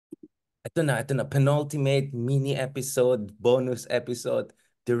ito na, penultimate mini episode, bonus episode,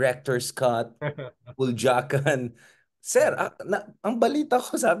 director's cut, Puljakan. Sir, ang balita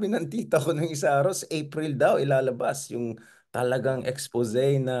ko, sabi ng tita ko nung isa araw, sa April daw ilalabas yung talagang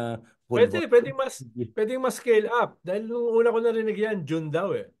expose na Pwede, Pulvoron. pwedeng mas scale up. Dahil nung una ko narinig yan, June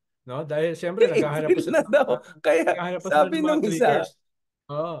daw eh. No? Dahil siyempre naghahanap April pa sila na ng daw. mga, Kaya naghahanap pa sila sabi ng mga nung isa, triggers.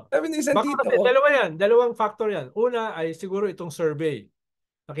 Oo. sabi ng isang Baka tito kasi ko, dalawa yan, dalawang factor yan. Una ay siguro itong survey.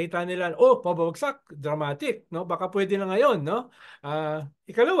 Nakita nila, oh, pabagsak, dramatic, no? Baka pwede na ngayon, no?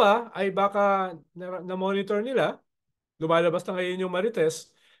 Ikalawa ay baka na-monitor nila, lumalabas na ngayon yung Marites,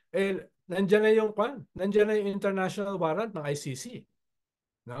 eh, nandiyan na yung international warrant ng ICC,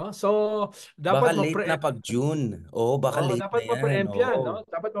 no? So, baka dapat late na ma-preempt. pag June. Oo, baka Oh, late na dapat yan. ma-preempt yan, Oo. no?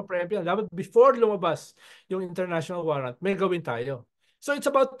 Dapat ma-preempt yan. Dapat before lumabas yung international warrant, may gawin tayo. So, it's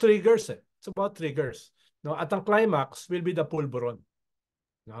about triggers, eh. It's about triggers, no? At ang climax will be the pulveron,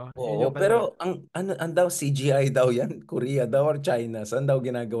 no? Yun Oo, yung pero kanilang. ang daw CGI daw yan, Korea daw or China. Saan daw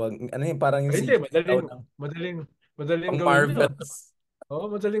ginagawang, ano yung parang yung Ay, hindi, CGI daw ng madaling, madaling pang gawin yun. Marvels. Oo,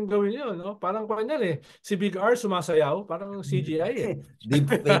 madaling gawin yun, no? Parang kanyan eh. Si Big R sumasayaw, parang CGI eh. Deep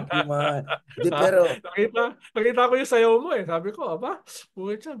fake yung mga, di Ah, pero nakita ko yung sayaw mo eh. Sabi ko, aba,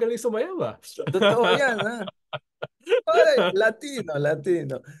 puwet siya, galing sumayaw ah. totoo yan, ha? Ay, Latino,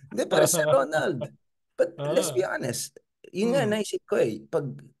 Latino. Hindi, pero si Ronald. But let's be Ah, honest, yun nga hmm, naisip ko eh. Pag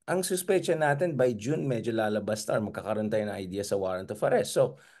ang suspecha natin by June, medyo lalabas na or magkakaroon tayo ng idea sa warrant of arrest.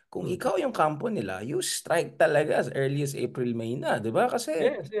 So, kung hmm. ikaw yung kampo nila, you strike talaga as early as April, May na, di ba? Kasi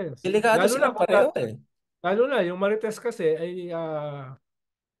Yes, yes. delikado Lalo na silang pareho eh. lalo na yung Marites kasi ay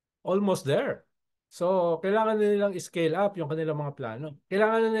almost there. So, kailangan na nilang scale up yung kanilang mga plano.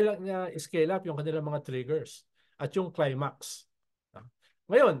 Kailangan na nilang scale up yung kanilang mga triggers at yung climax. Ah,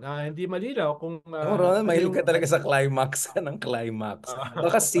 Ngayon, hindi malinaw kung Alam mo, Ronald, ano mahilig yung ka talaga sa climax, ka ng climax.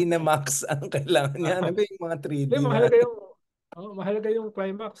 Baka Cinemax, anong kailangan niya? Ano ba yung mga 3D Hindi, na ano? mahalaga yung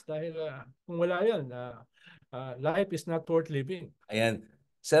climax dahil kung wala yan, life is not worth living. Ayan.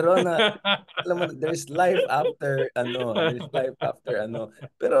 Sir Ronald, alam mo, there's life after there's life after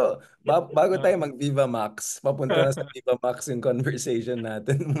Pero bago tayo mag Viva Max, papunta na sa Viva Max yung conversation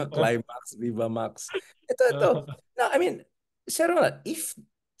natin, mga climax, Viva Max. Ito. No, I mean, Sir Ronald, if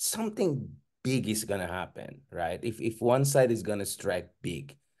something big is gonna happen, right? If one side is gonna strike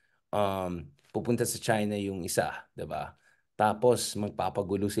big, pupunta sa China yung isa, 'di ba? Tapos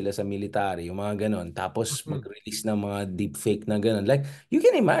magpapagulo sila sa military, yung mga ganon. Tapos mag-release ng mga deepfake na ganon. Like, you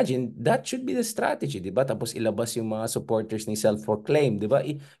can imagine, that should be the strategy, di ba? Tapos ilabas yung mga supporters ni self-proclaim, di ba?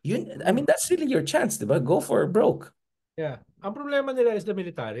 I mean, that's really your chance, di ba? Go for broke. Yeah. Ang problema nila is the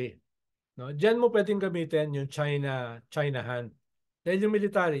military. No? Diyan mo pwedeng gamitin yung China hand. Dahil yung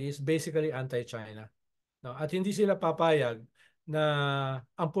military is basically anti-China. No? At hindi sila papayag na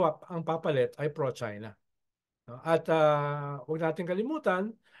ang papalit ay pro-China. No? At huwag natin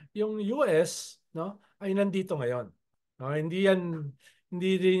kalimutan, yung US, no, ay nandito ngayon. No? Hindi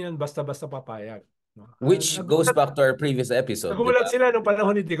rin yan basta-basta papayag. No? Which goes back to our previous episode, di Nagulat ba? sila nung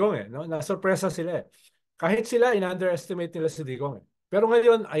panahon ni Digong eh, no? Nasurpresa sila eh. Kahit sila, in-underestimate nila si Digong eh. Pero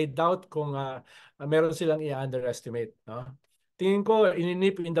ngayon, I doubt kung meron silang i-underestimate, no? Tingin ko,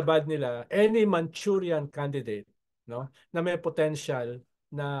 ininip in the bud nila any Manchurian candidate, no, na may potential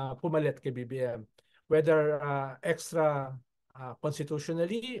na pumalit kay BBM, whether extra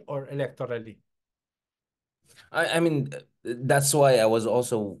constitutionally or electorally. I mean, that's why I was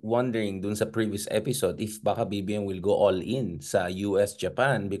also wondering dun sa previous episode if baka BBM will go all in sa US,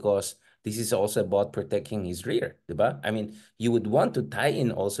 Japan because this is also about protecting his rear, di ba? I mean, you would want to tie in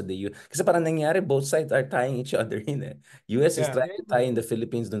also the US. Kasi parang nangyari, both sides are tying each other in eh. US is Yeah. trying to tie in the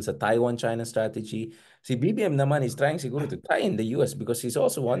Philippines dun sa Taiwan-China strategy. Si BBM naman is trying siguro to tie in the US because he's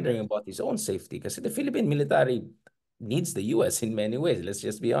also wondering Yes. about his own safety. Kasi the Philippine military needs the US in many ways. Let's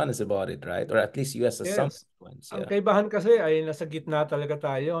just be honest about it, right? Or at least US has some Yes. influence, Ang yeah. kaibahan kasi ay nasa gitna talaga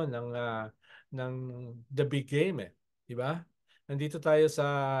tayo ng the big game eh, 'di ba? Nandito tayo sa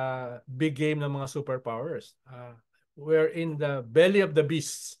big game ng mga superpowers. We're in the belly of the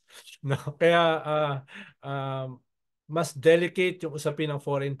beasts. No? Kaya mas delicate yung usapin ng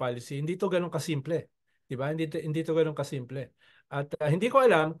foreign policy. Hindi to ganoon kasimple, 'di ba? Hindi to ganoon kasimple. At hindi ko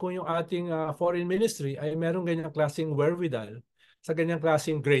alam kung yung ating foreign ministry ay merong ganyang klaseng wherewithal sa ganyang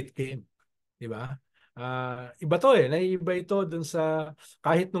klaseng great game. Di ba? Iba to eh. Naiiba ito dun sa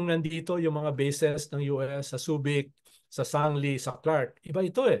kahit nung nandito yung mga bases ng US sa Subic, sa Sangli, sa Clark. Iba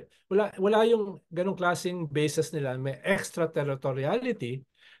ito eh. Wala yung ganong klaseng bases nila. May extraterritoriality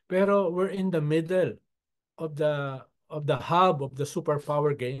pero we're in the middle of the hub of the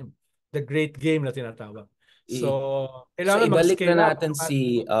superpower game. The great game na tinatawag. I- So, So kailangan ibalik na mag-scale up natin yung ating. si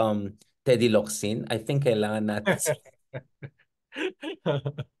Teddy Locsin, I think kailangan natin.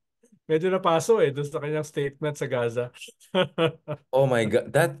 Medyo napaso doon sa kanyang statement sa Gaza. Oh my God,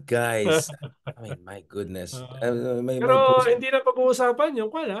 that guy's, I mean, my goodness. Ah, pero May post. hindi na pag-uusapan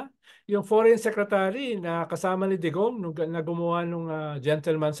yung yung foreign secretary na kasama ni Digong na gumawa ng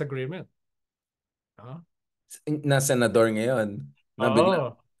gentleman's agreement. Ah, Na senador ngayon na biglang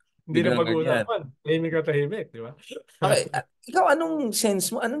Oo. Hindi na biglang ganyan. pag-uusapan. Tahimik na tahimik, di ba? Okay, ikaw anong sense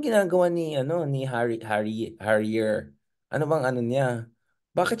mo? Anong ginagawa ni ni Harrier? Ano bang ano niya?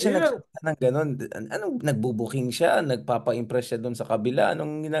 Bakit siya Ayun lang. nagsalita ng ganun? Anong nagbubuking siya? Nagpapa-impress siya doon sa kabila?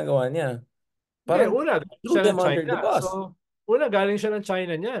 Anong ginagawa niya? Hindi, Parang una, galing threw siya ng them under China. the bus. So, una, galing siya ng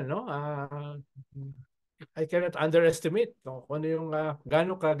China niyan, no? I cannot underestimate no? Kung ano yung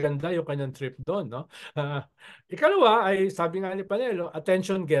gaano kaganda yung kanyang trip doon, no? Ah, ikalawa ay sabi nga ni Panelo,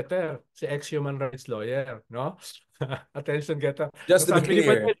 attention getter, si ex-human rights lawyer, no? Attention getter. Just Ang to be sabi ni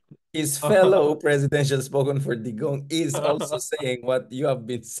clear, Panelo, his fellow presidential spokesman for Digong is also saying what you have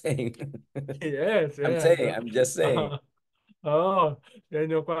been saying. yes, I'm yes. saying, I'm just saying. Oo,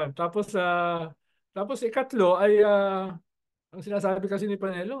 yan yung kwan. Tapos ikatlo ay ang sinasabi kasi ni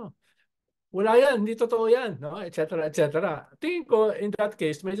Panelo, wala yan, hindi totoo yan, no? Et cetera, et cetera. Tingin ko, in that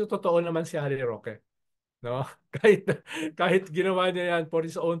case, medyo totoo naman si Harry Roque, no? Kahit, kahit ginawa niya yan for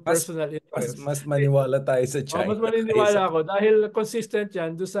his own Mas personal interest. mas maniwala tayo sa Mas China maniniwala kaysa ako dahil consistent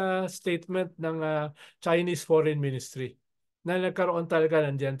yan doon sa statement ng Chinese Foreign Ministry na nagkaroon talaga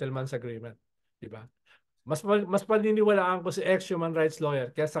ng gentleman's agreement. Di ba? Mas paniniwalaan ko si ex-human rights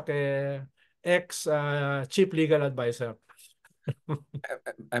lawyer kaysa kay ex-chief legal advisor.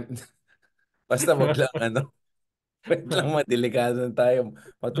 I'm, basta wag lang wait lang madelikado na tayo.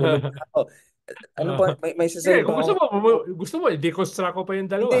 Matulog na ako. Ano pa, may Sige, sasabihin kung pa ako. gusto mo, i-deconstruct ko pa yung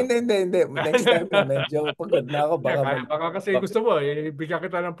Hindi, dalawa. hindi, hindi, hindi. Next time na, medyo pagod na ako. Yeah, baka kasi gusto mo, bigyan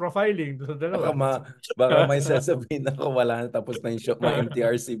kita ng profiling doon sa baka, dalawa. baka may sasabihin ako, wala na, tapos na yung show,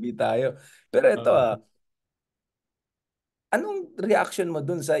 ma-MTRCB tayo. Pero ito anong reaction mo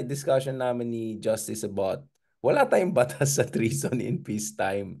dun sa discussion namin ni Justice about wala tayong batas sa treason in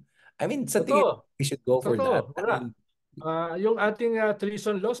peacetime? I mean, sa tingin Totoo. we should go for that. Totoo. I Wala. mean, Yung ating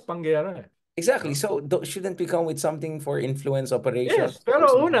treason laws, panggera eh. exactly. No? So, shouldn't we come with something for influence operations Yes, or pero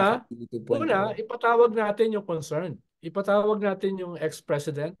something sa 2.0? ipatawag natin yung concern. Ipatawag natin yung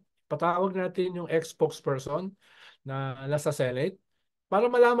ex-president. Ipatawag natin yung ex-spokesperson na nasa Senate para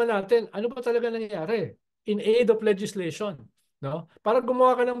malaman natin ano ba talaga nangyayari in aid of legislation. No? Para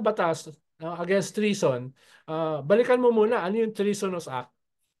gumawa ka ng batas against treason, balikan mo muna ano yung Treasonous Act.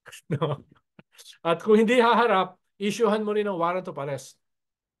 No? At kung hindi haharap, issuehan mo rin ng warrant of arrest.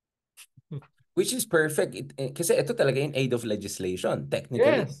 Which is perfect. Kasi ito talaga in aid of legislation,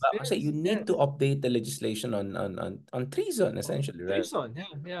 technically. Yes, Diba? Kasi you yes, need to yes. update the legislation on treason, essentially, right? Treason,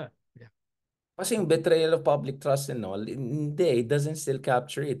 yeah, yeah. Kasi yung betrayal of public trust and all, hindi, it doesn't still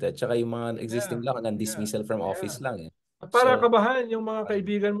capture it. At saka yung mga Yeah, existing law, yeah, dismissal from yeah. office lang eh. At para So, kabahan yung mga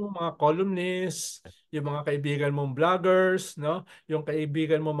kaibigan mo, mga columnists, yung mga kaibigan mong vloggers, no? Yung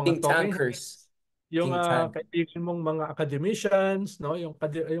kaibigan mo mga think talking tankers, heads, yung think tank, kaibigan mong mga academicians, no? Yung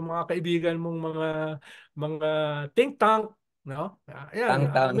mga kaibigan mong mga think tank, no? Ayan, tank,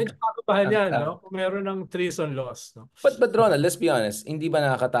 tank, medyo kakabahan tank, yan, tank. no? Kung meron ng treason laws, no? But Ronald, let's be honest, hindi ba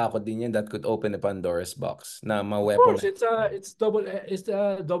nakakatakot din yan that could open a Pandora's box na Of course, ma-weaponize? it's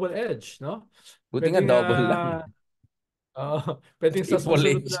double edge, no? Buti nga Pwedeng double lang. pwedeng sa Triple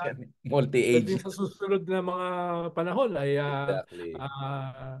susunod H na yan. Multi-age. pwedeng sa susunod na mga panahon ay Exactly.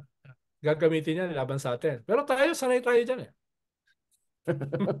 gagamitin yan laban sa atin. Pero tayo, sanay tayo dyan eh.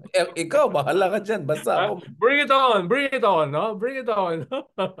 Ikaw, bahala ka dyan. Basta ako. Bring it on, no? Bring it on.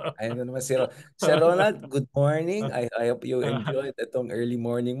 Ayun na naman Sir Ronald, good morning. I hope you enjoyed itong early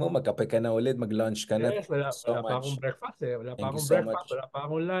morning mo. Magkape ka na ulit, mag-lunch ka na. Yes, Thank you so wala pa akong much. breakfast eh. Wala pa Thank you akong so breakfast, much. wala pa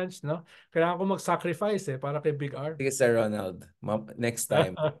akong lunch, no? Kailangan ko mag-sacrifice eh para kay Big R. Sige, Sir Ronald. Next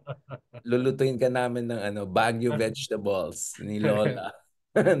time, lulutuin ka namin ng Baguio vegetables ni Lola.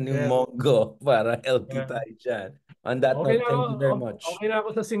 Ni Yes. Mongo para healthy Yeah. tayo dyan. On that note, thank you very much. Okay na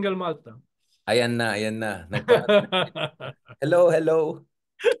ako sa single malt. No? Ayan na, ayan na. Hello, hello.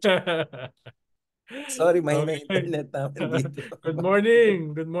 Sorry, mahina yung Okay. internet namin dito. Good morning.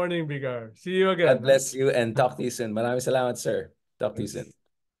 Good morning, Big R. See you God again. bless you and talk to you soon. Maraming salamat, sir. Talk to you soon.